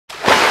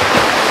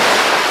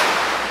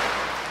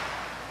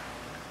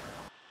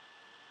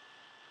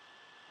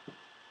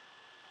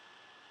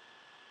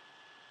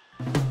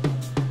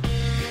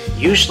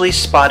Usually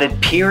spotted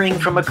peering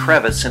from a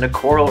crevice in a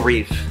coral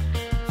reef,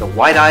 the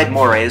white-eyed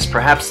moray is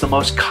perhaps the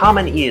most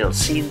common eel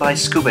seen by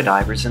scuba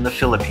divers in the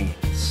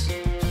Philippines.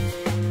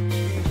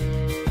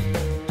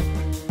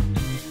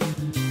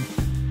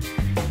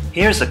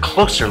 Here's a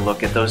closer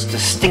look at those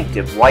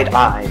distinctive white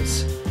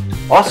eyes.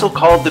 Also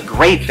called the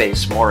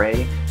gray-face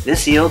moray,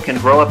 this eel can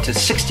grow up to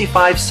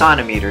 65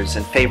 centimeters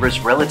and favors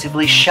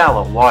relatively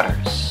shallow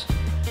waters.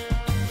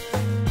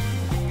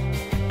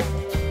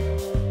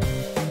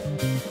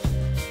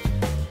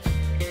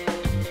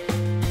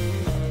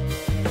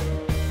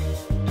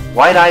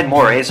 White-eyed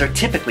morays are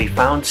typically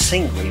found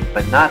singly,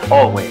 but not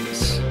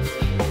always.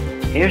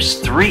 Here's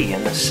 3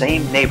 in the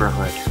same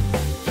neighborhood.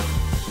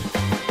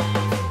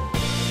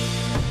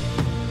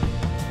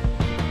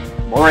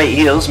 Moray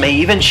eels may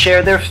even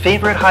share their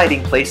favorite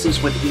hiding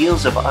places with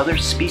eels of other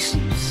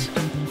species.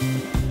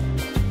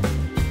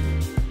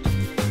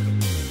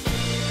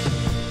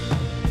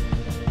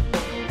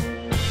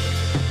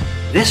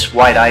 This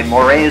white-eyed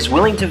moray is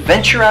willing to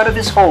venture out of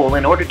his hole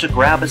in order to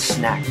grab a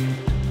snack.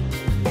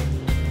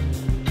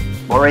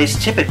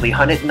 Morays typically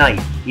hunt at night,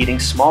 eating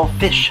small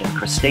fish and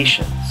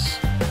crustaceans.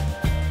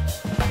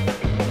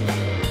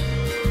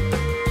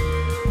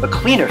 A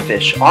cleaner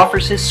fish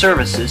offers his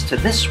services to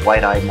this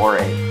white-eyed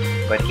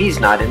moray, but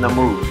he's not in the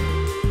mood.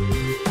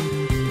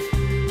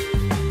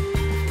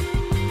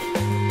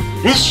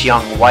 This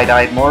young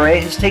white-eyed moray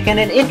has taken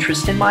an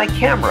interest in my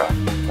camera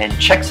and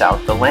checks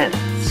out the lens.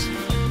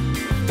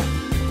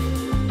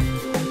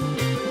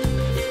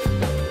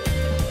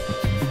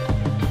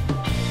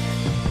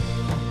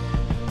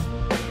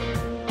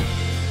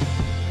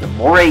 The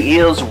moray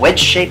eel's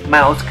wedge-shaped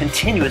mouth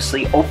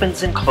continuously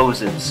opens and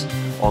closes.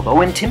 Although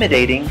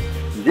intimidating,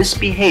 this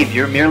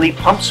behavior merely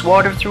pumps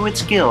water through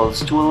its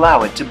gills to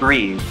allow it to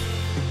breathe.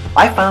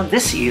 I found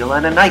this eel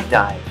on a night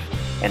dive,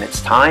 and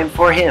it's time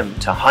for him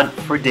to hunt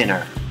for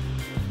dinner.